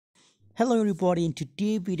Hello everybody, in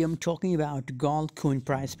today's video I'm talking about Galcoin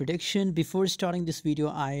price prediction. Before starting this video,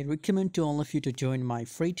 I recommend to all of you to join my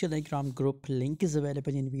free Telegram group. Link is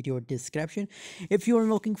available in video description. If you are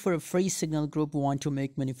looking for a free signal group, want to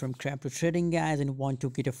make money from crypto trading guys and want to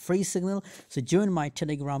get a free signal, so join my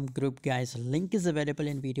Telegram group guys. Link is available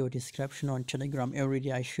in video description on Telegram. Every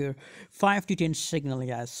day I share 5 to 10 signal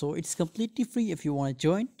guys. So it's completely free. If you want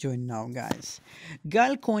to join now guys.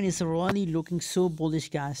 Galcoin is really looking so bullish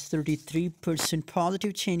guys. 33%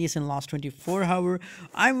 positive changes in last 24 hours.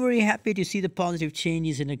 I'm very happy to see the positive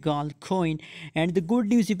changes in the gold coin. And the good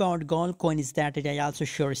news about gold coin is that I also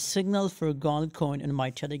share a signal for gold coin in my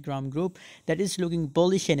Telegram group that is looking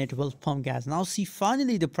bullish and it will pump gas. Now see,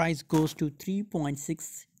 finally the price goes to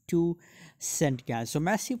 3.62 cent guys. So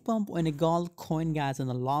massive pump in a gold coin guys in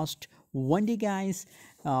the last 1 day guys.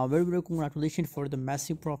 Very congratulations for the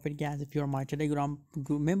massive profit guys. If you are my Telegram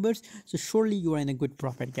group members, so surely you are in a good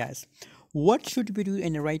profit guys. What should we do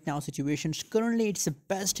in the right now situations? Currently it's the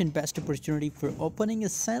best opportunity for opening a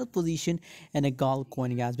sell position in a gold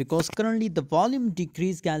coin guys, because currently the volume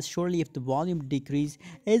decrease guys. Surely if the volume decrease,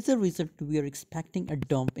 as a result we are expecting a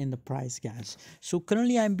dump in the price guys. So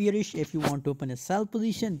currently I'm bearish. If you want to open a sell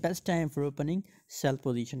position, best time for opening sell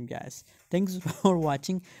position guys. Thanks for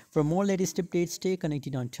watching. For more latest updates, stay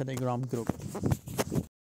connected on Telegram group.